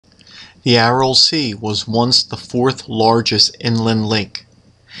The Aral Sea was once the fourth largest inland lake.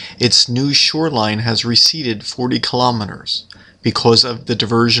 Its new shoreline has receded 40 kilometers because of the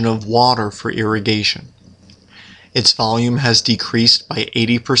diversion of water for irrigation. Its volume has decreased by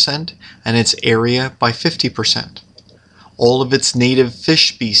 80% and its area by 50%. All of its native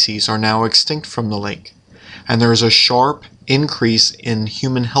fish species are now extinct from the lake, and there is a sharp increase in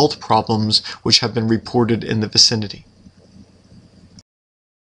human health problems which have been reported in the vicinity.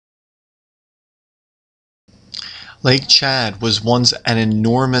 Lake Chad was once an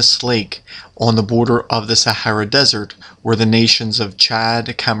enormous lake on the border of the Sahara Desert where the nations of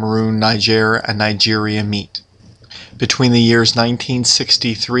Chad, Cameroon, Niger, and Nigeria meet. Between the years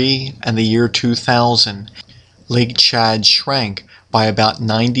 1963 and the year 2000, Lake Chad shrank by about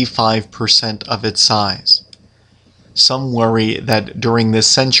 95% of its size. Some worry that during this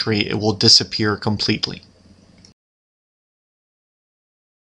century it will disappear completely.